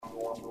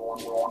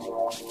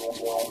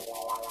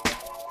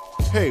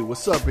Hey,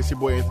 what's up? It's your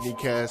boy Anthony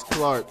Cass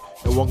Clark,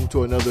 and welcome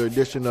to another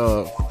edition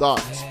of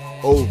Thoughts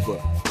Over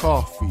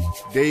Coffee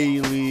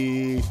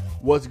Daily.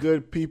 What's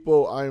good,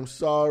 people? I am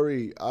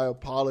sorry. I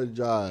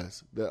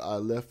apologize that I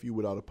left you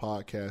without a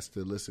podcast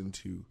to listen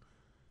to,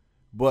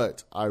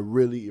 but I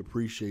really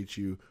appreciate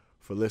you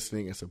for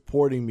listening and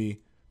supporting me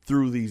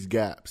through these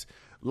gaps.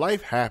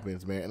 Life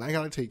happens, man, and I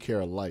got to take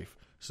care of life.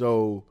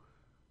 So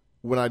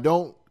when I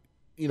don't,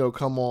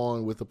 come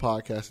on with the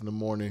podcast in the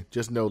morning,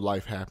 just know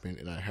life happened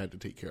and I had to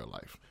take care of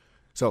life.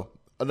 So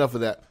enough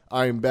of that.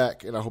 I am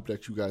back, and I hope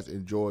that you guys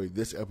enjoy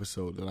this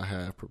episode that I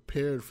have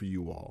prepared for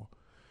you all.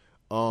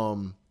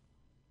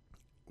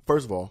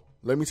 First of all,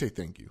 let me say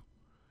thank you.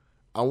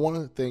 I want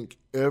to thank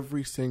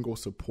every single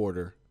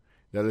supporter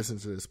that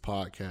listens to this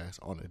podcast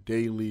on a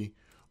daily.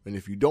 And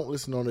if you don't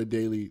listen on a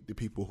daily, the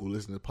people who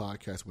listen to the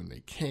podcast when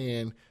they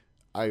can,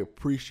 I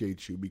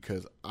appreciate you,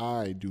 because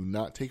I do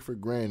not take for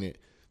granted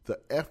the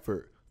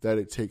effort that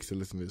it takes to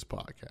listen to this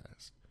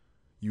podcast.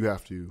 You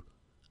have to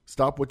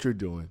stop what you're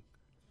doing,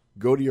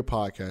 go to your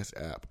podcast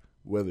app,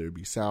 whether it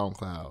be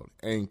SoundCloud,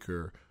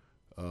 Anchor,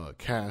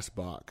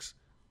 Castbox,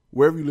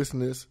 wherever you listen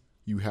to this,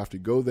 you have to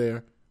go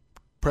there,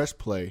 press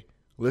play,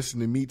 listen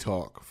to me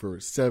talk for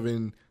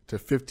 7 to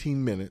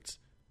 15 minutes,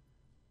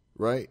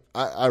 right?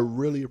 I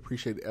really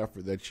appreciate the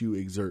effort that you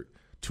exert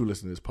to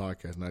listen to this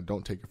podcast, and I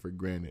don't take it for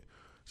granted.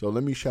 So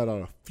let me shout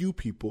out a few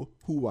people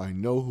who I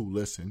know who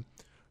listen.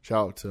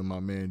 Shout out to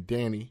my man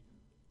Danny.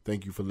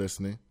 Thank you for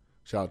listening.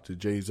 Shout out to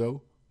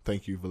Jayzo.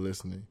 Thank you for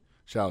listening.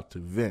 Shout out to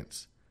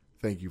Vince.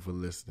 Thank you for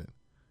listening.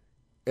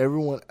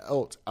 Everyone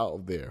else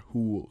out there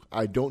who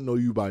I don't know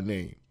you by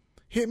name,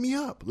 hit me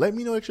up. Let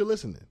me know that you're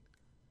listening.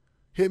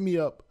 Hit me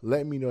up.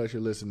 Let me know that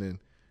you're listening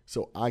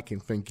so I can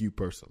thank you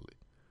personally.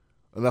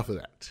 Enough of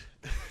that.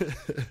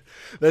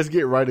 Let's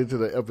get right into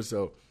the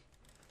episode.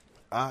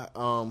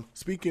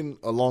 Speaking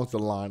along the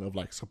line of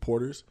like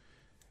supporters,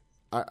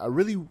 I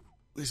really,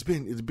 it's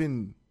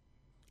been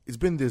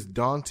this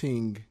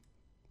daunting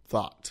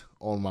thought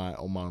on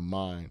my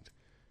mind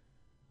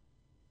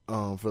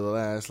for the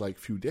last like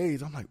few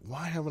days. I'm like,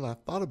 why haven't I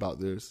thought about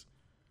this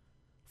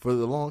for a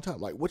long time?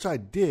 Like, which I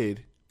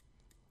did.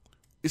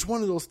 It's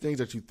one of those things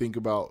that you think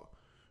about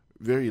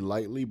very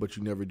lightly, but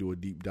you never do a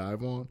deep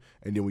dive on.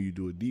 And then when you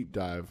do a deep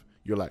dive,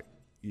 you're like,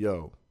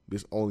 yo,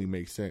 this only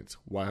makes sense.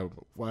 Why have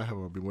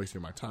I been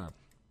wasting my time?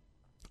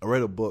 I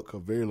read a book a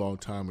very long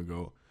time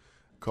ago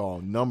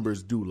called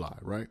Numbers Do Lie,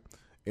 right?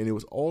 And it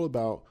was all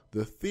about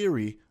the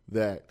theory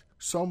that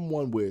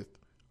someone with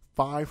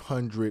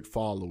 500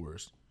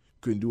 followers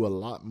can do a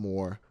lot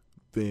more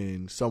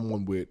than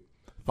someone with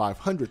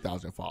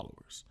 500,000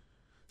 followers.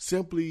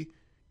 Simply,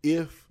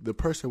 if the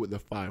person with the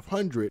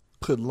 500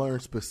 could learn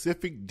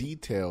specific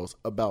details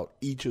about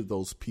each of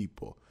those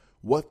people,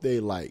 what they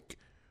like,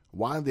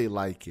 why they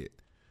like it,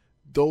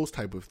 those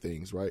type of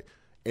things, right?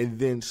 And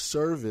then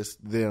service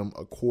them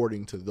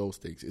according to those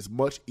things. It's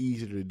much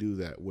easier to do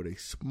that with a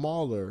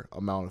smaller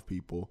amount of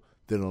people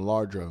than a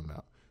larger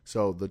amount.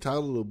 So the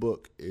title of the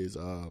book is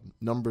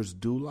Numbers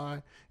Do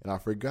Lie, and I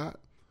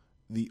forgot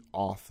the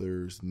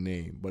author's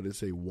name, but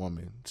it's a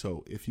woman.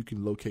 So if you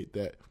can locate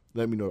that,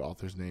 let me know the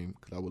author's name,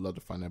 because I would love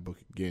to find that book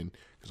again,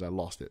 because I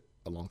lost it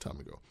a long time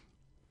ago.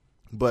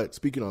 But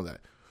speaking on that,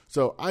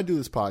 so I do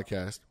this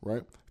podcast,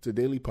 right? It's a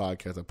daily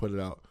podcast. I put it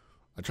out.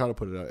 I try to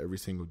put it out every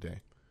single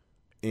day.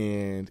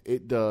 And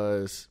it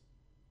does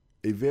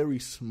a very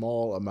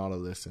small amount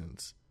of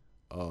listens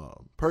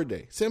per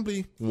day.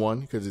 Simply,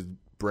 one, because it's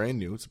brand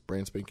new. It's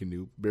brand spanking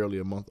new, barely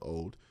a month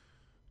old.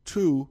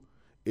 Two,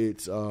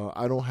 it's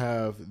I don't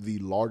have the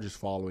largest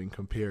following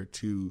compared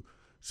to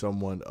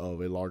someone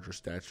of a larger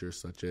stature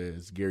such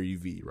as Gary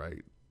Vee,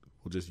 right?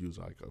 We'll just use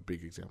like a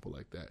big example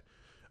like that.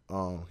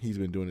 He's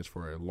been doing this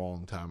for a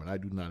long time, and I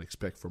do not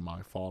expect for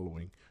my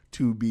following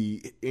to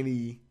be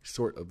any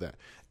sort of that.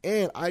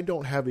 And I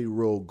don't have a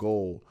real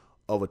goal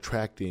of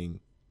attracting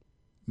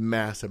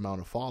mass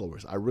amount of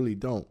followers. I really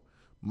don't.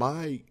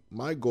 My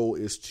goal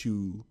is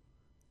to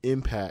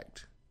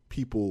impact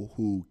people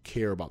who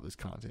care about this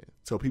content.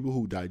 So people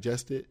who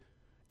digest it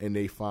and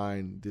they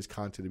find this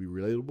content to be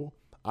relatable,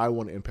 I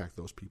want to impact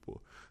those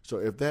people. So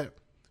if that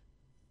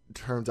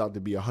turns out to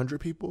be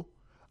 100 people,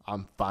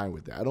 I'm fine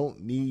with that. I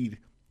don't need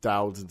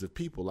thousands of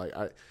people.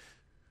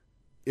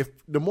 If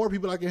the more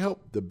people I can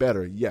help, the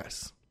better.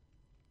 Yes.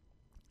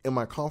 Am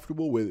I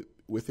comfortable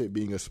with it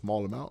being a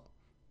small amount?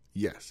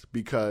 Yes,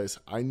 because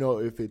I know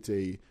if it's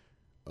a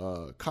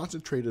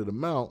concentrated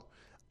amount,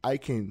 I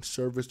can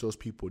service those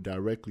people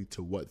directly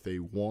to what they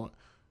want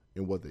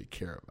and what they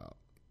care about.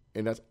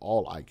 And that's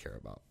all I care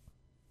about.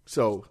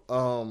 So,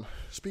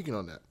 speaking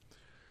on that,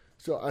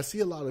 so I see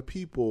a lot of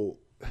people,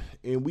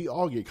 and we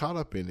all get caught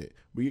up in it.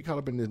 We get caught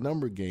up in this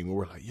number game where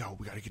we're like, yo,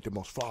 we got to get the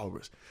most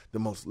followers, the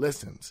most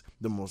listens,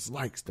 the most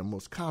likes, the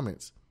most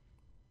comments.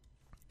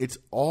 It's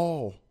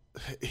all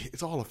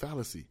a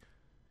fallacy.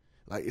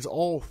 Like, it's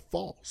all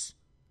false.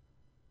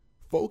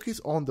 Focus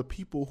on the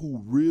people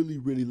who really,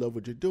 really love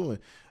what you're doing.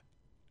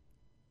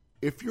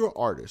 If you're an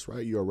artist,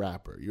 right, you're a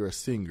rapper, you're a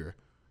singer,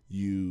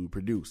 you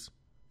produce,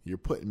 you're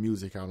putting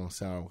music out on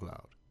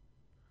SoundCloud.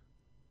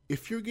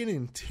 If you're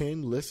getting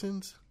 10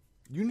 listens,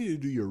 you need to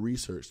do your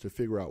research to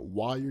figure out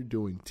why you're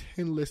doing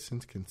 10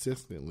 listens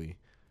consistently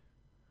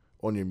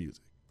on your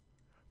music.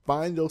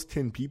 Find those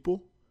 10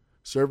 people,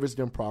 service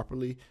them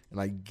properly, and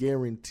I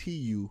guarantee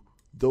you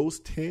those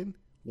 10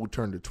 will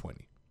turn to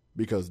 20.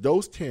 Because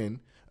those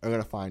 10 are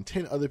going to find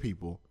 10 other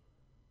people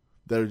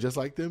that are just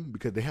like them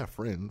because they have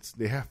friends,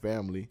 they have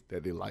family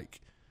that they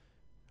like.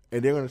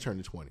 And they're going to turn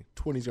to 20.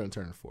 20 is going to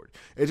turn to 40.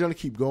 It's going to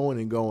keep going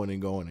and going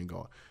and going and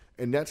going.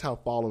 And that's how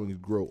followings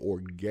grow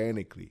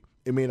organically.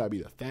 It may not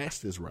be the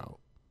fastest route,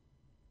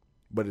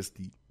 but it's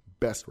the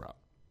best route.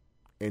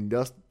 And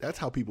that's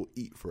how people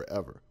eat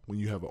forever, when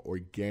you have an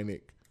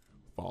organic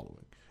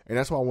following. And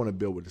that's what I want to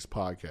build with this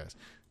podcast.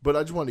 But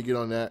I just wanted to get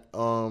on that.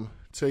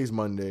 Today's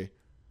Monday.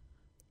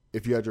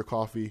 If you had your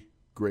coffee,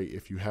 great.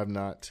 If you have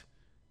not,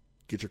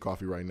 get your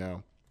coffee right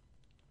now.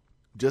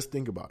 Just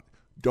think about it.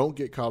 Don't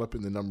get caught up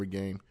in the number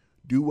game.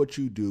 Do what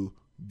you do.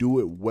 Do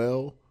it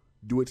well.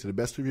 Do it to the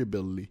best of your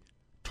ability.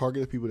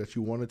 Target the people that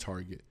you want to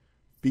target.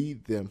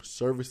 Feed them,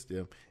 service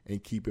them,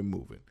 and keep it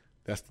moving.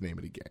 That's the name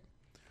of the game.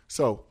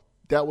 So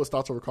that was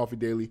Thoughts Over Coffee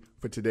Daily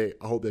for today.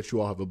 I hope that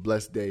you all have a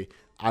blessed day.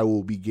 I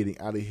will be getting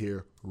out of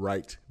here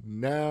right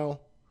now.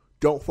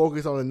 Don't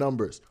focus on the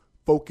numbers.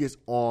 Focus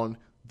on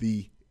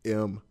the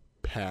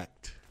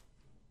impact.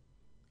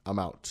 I'm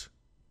out.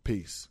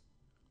 Peace.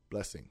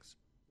 Blessings.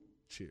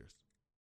 Cheers.